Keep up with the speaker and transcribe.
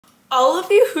All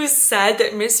of you who said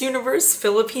that Miss Universe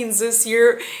Philippines this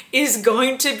year is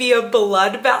going to be a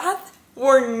bloodbath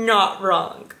were not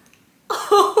wrong.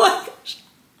 Oh my gosh.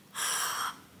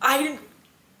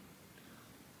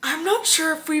 I'm not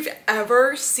sure if we've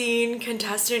ever seen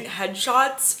contestant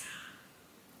headshots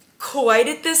quite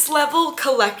at this level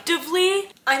collectively.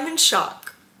 I'm in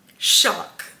shock.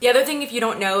 Shock. The other thing, if you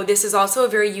don't know, this is also a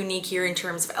very unique year in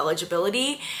terms of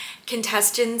eligibility.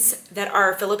 Contestants that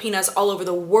are Filipinas all over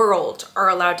the world are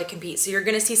allowed to compete. So you're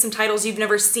gonna see some titles you've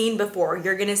never seen before.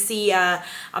 You're gonna see a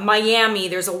Miami,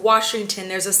 there's a Washington,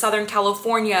 there's a Southern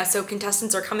California. So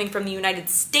contestants are coming from the United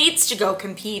States to go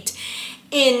compete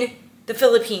in the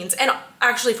Philippines and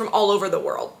actually from all over the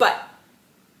world. But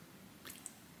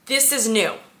this is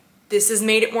new. This has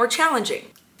made it more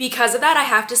challenging. Because of that, I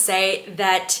have to say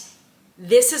that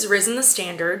this has risen the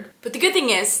standard. But the good thing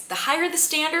is, the higher the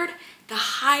standard, the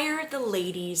higher the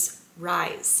ladies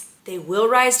rise. They will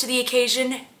rise to the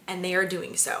occasion, and they are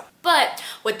doing so. But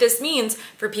what this means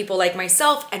for people like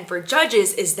myself and for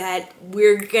judges is that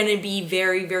we're gonna be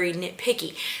very, very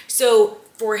nitpicky. So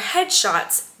for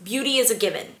headshots, beauty is a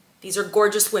given. These are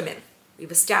gorgeous women.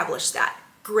 We've established that.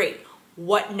 Great.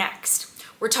 What next?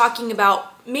 We're talking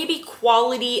about maybe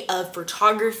quality of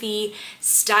photography,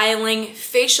 styling,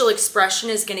 facial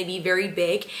expression is gonna be very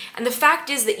big. And the fact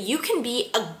is that you can be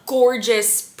a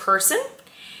gorgeous person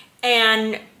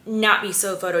and not be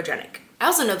so photogenic. I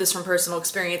also know this from personal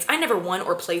experience. I never won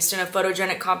or placed in a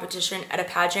photogenic competition at a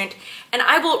pageant, and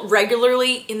I will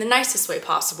regularly, in the nicest way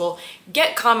possible,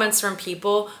 get comments from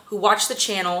people who watch the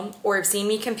channel or have seen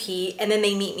me compete, and then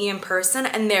they meet me in person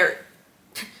and they're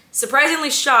surprisingly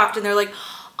shocked, and they're like,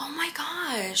 oh my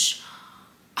gosh,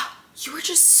 you were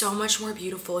just so much more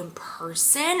beautiful in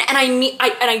person. And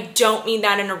I don't mean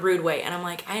that in a rude way. And I'm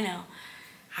like, I know,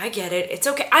 I get it, it's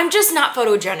okay. I'm just not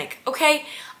photogenic, okay?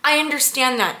 I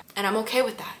understand that, and I'm okay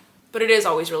with that. But it is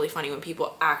always really funny when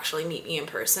people actually meet me in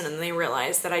person and they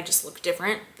realize that I just look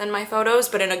different than my photos,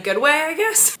 but in a good way, I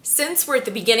guess. Since we're at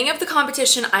the beginning of the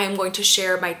competition, I am going to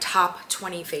share my top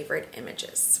 20 favorite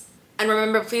images. And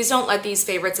remember, please don't let these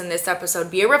favorites in this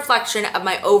episode be a reflection of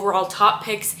my overall top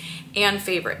picks and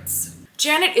favorites.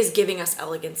 Janet is giving us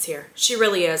elegance here. She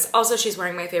really is. Also, she's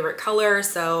wearing my favorite color,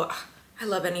 so I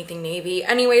love anything navy.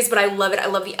 Anyways, but I love it. I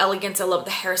love the elegance. I love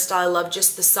the hairstyle. I love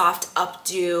just the soft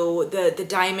updo, the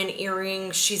diamond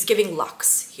earrings. She's giving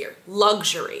luxe here.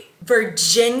 Luxury.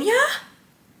 Virginia?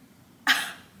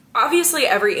 Obviously,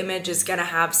 every image is gonna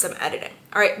have some editing.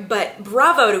 All right, but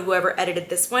bravo to whoever edited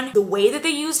this one. The way that they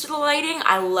used the lighting,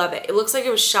 I love it. It looks like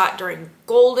it was shot during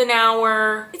golden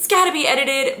hour. It's gotta be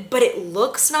edited, but it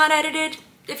looks not edited,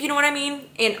 if you know what I mean.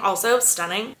 And also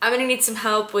stunning. I'm gonna need some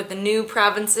help with the new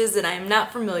provinces that I am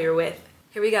not familiar with.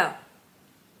 Here we go.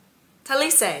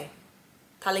 Talisay.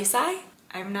 Talisay?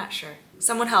 I'm not sure.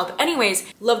 Someone help.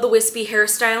 Anyways, love the wispy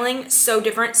hairstyling. So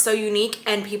different, so unique,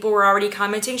 and people were already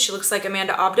commenting she looks like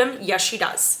Amanda Obdam. Yes, she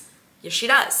does. Yes, she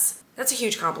does. That's a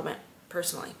huge compliment,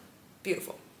 personally.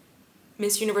 Beautiful.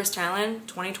 Miss Universe Thailand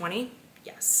 2020?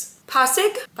 Yes.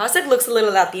 Pasig? Pasig looks a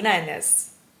little Latina in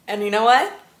this. And you know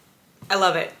what? I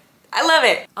love it. I love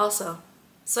it. Also,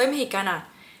 soy mexicana,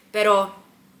 pero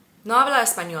no habla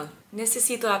español.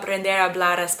 Necesito aprender a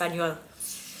hablar español.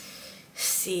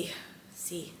 Sí.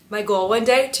 My goal one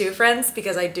day, too, friends,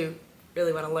 because I do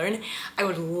really want to learn, I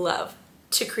would love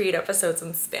to create episodes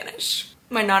in Spanish.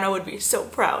 My nana would be so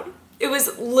proud. It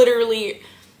was literally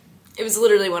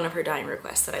one of her dying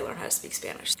requests that I learn how to speak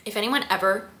Spanish. If anyone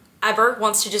ever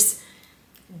wants to just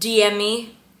DM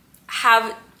me,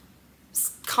 have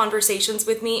conversations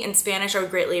with me in Spanish, I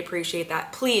would greatly appreciate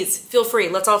that. Please, feel free.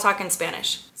 Let's all talk in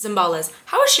Spanish. Zimbales.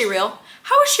 How is she real?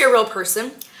 How is she a real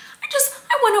person?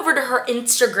 I went over to her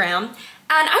Instagram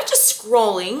and I was just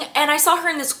scrolling and I saw her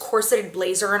in this corseted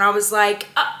blazer and I was like,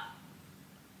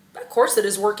 that corset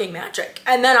is working magic.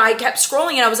 And then I kept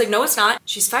scrolling and I was like, no, it's not.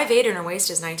 She's 5'8" and her waist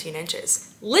is 19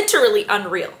 inches. Literally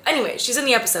unreal. Anyway, she's in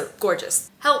the episode.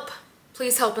 Gorgeous. Help.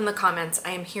 Please help in the comments.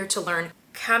 I am here to learn.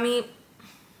 Camiguin.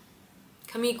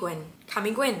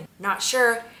 Not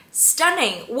sure.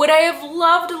 Stunning. Would I have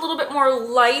loved a little bit more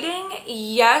lighting?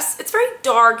 Yes. It's very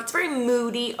dark. It's very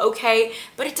moody. Okay.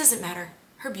 But it doesn't matter.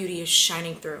 Her beauty is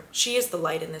shining through. She is the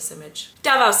light in this image.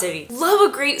 Davao City. Love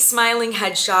a great smiling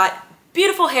headshot.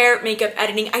 Beautiful hair, makeup,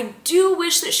 editing. I do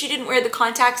wish that she didn't wear the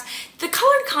contacts. The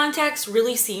colored contacts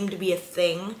really seem to be a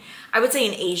thing, I would say,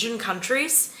 in Asian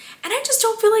countries. And I just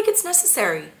don't feel like it's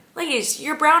necessary. Ladies,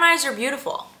 your brown eyes are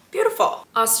beautiful. Beautiful.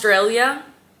 Australia.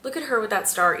 Look at her with that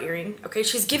star earring. Okay,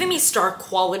 she's giving me star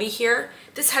quality here.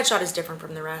 This headshot is different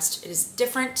from the rest. It is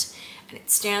different and it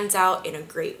stands out in a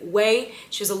great way.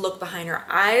 She has a look behind her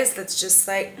eyes that's just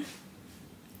like,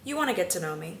 you want to get to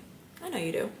know me. I know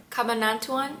you do.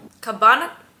 Cabanatuan?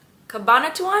 Cabanatuan?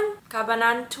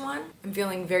 I'm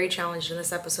feeling very challenged in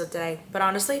this episode today, but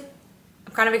honestly,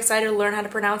 I'm kind of excited to learn how to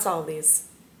pronounce all of these.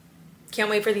 Can't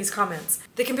wait for these comments.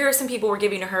 The comparison people were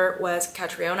giving to her was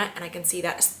Catriona, and I can see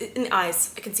that in the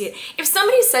eyes. I can see it. If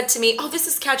somebody said to me, oh, this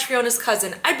is Catriona's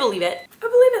cousin, I'd believe it. I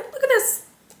believe it. Look at this.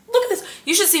 Look at this.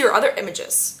 You should see her other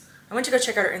images. I went to go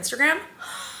check out her Instagram.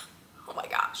 Oh my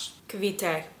gosh.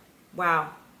 Cavite. Wow.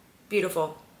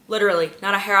 Beautiful. Literally,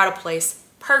 not a hair out of place.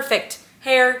 Perfect.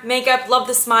 Hair, makeup, love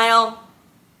the smile.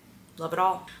 Love it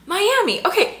all. Miami.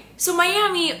 Okay, so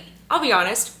Miami, I'll be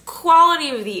honest, quality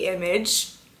of the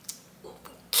image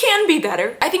can be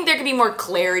better. I think there could be more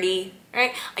clarity,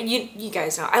 right? You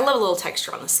guys know, I love a little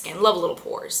texture on the skin, love a little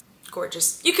pores.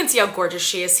 Gorgeous. You can see how gorgeous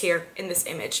she is here in this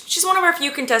image. She's one of our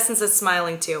few contestants that's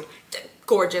smiling too.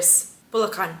 Gorgeous.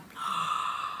 Bulacan.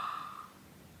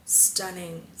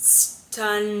 Stunning.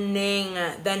 Stunning.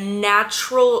 The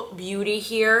natural beauty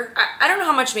here. I don't know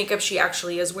how much makeup she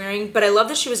actually is wearing, but I love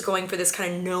that she was going for this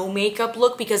kind of no makeup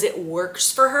look because it works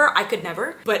for her. I could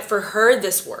never, but for her,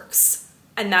 this works.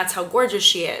 And that's how gorgeous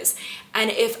she is.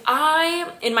 And if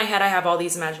in my head, I have all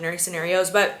these imaginary scenarios,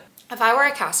 but if I were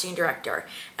a casting director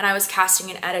and I was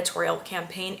casting an editorial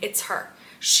campaign, it's her.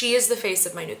 She is the face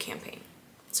of my new campaign.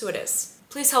 So it is.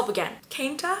 Please help again.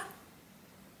 Kainta?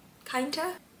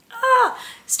 Kainta? Ah,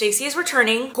 Stacey is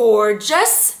returning.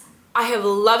 Gorgeous. I have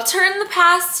loved her in the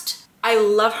past. I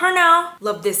love her now.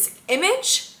 Love this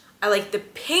image. I like the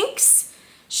pinks.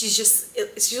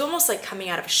 She's almost like coming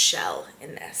out of a shell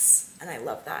in this. And I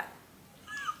love that.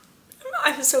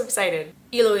 I'm so excited.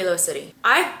 Iloilo City.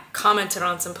 I commented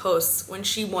on some posts when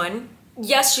she won.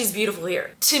 Yes, she's beautiful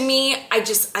here. To me,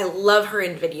 I love her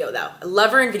in video though. I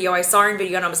love her in video. I saw her in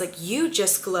video and I was like, you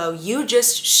just glow. You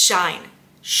just shine.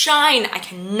 Shine. I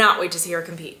cannot wait to see her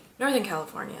compete. Northern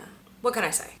California. What can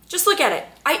I say? Just look at it.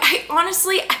 I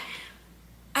honestly,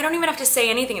 I don't even have to say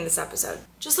anything in this episode.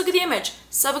 Just look at the image.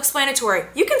 Self-explanatory.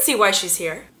 You can see why she's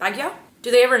here. Baguio? Do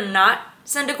they ever not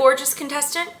send a gorgeous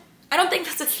contestant? I don't think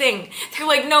that's a thing. They're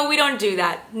like, no, we don't do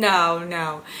that.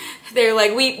 No. They're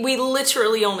like, we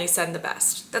literally only send the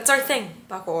best. That's our thing.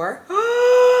 Bacoor.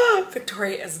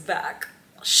 Victoria is back.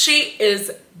 She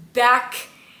is back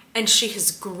and she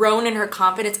has grown in her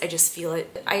confidence. I just feel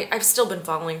it. I've still been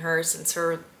following her since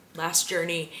her last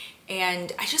journey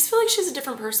and I just feel like she's a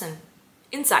different person.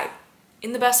 Inside.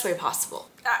 In the best way possible.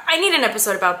 I need an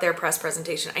episode about their press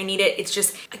presentation. I need it. It's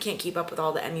just, I can't keep up with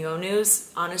all the MUO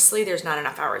news. Honestly, there's not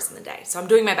enough hours in the day. So I'm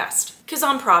doing my best.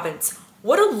 Quezon Province.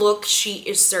 What a look she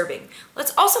is serving.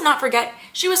 Let's also not forget,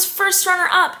 she was first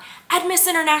runner-up at Miss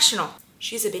International.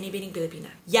 She's a binibining Filipina.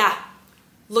 Yeah,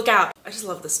 look out. I just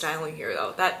love the styling here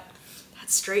though. That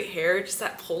straight hair, just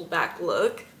that pulled back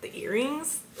look. The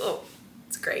earrings, oh,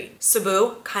 it's great.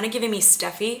 Cebu, kind of giving me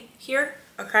Steffi here.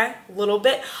 Okay, a little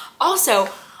bit. Also,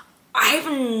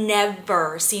 I've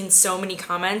never seen so many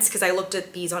comments because I looked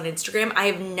at these on Instagram. I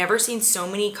have never seen so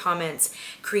many comments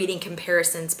creating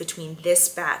comparisons between this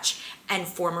batch and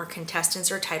former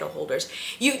contestants or title holders.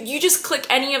 You just click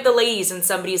any of the ladies and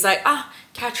somebody's like, ah,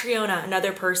 Catriona,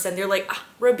 another person. They're like, ah,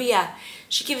 Rabia,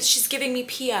 she's giving me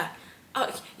Pia.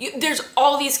 There's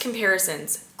all these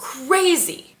comparisons.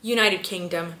 Crazy. United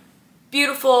Kingdom,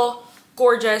 beautiful,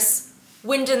 gorgeous,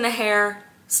 wind in the hair,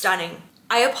 stunning.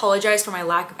 I apologize for my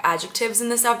lack of adjectives in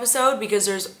this episode because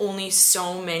there's only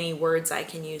so many words I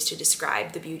can use to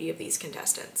describe the beauty of these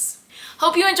contestants.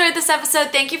 Hope you enjoyed this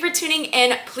episode. Thank you for tuning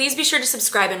in. Please be sure to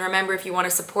subscribe and remember if you want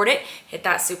to support it, hit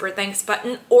that super thanks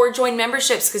button or join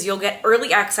memberships because you'll get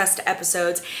early access to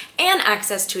episodes and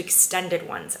access to extended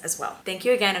ones as well. Thank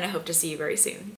you again and I hope to see you very soon.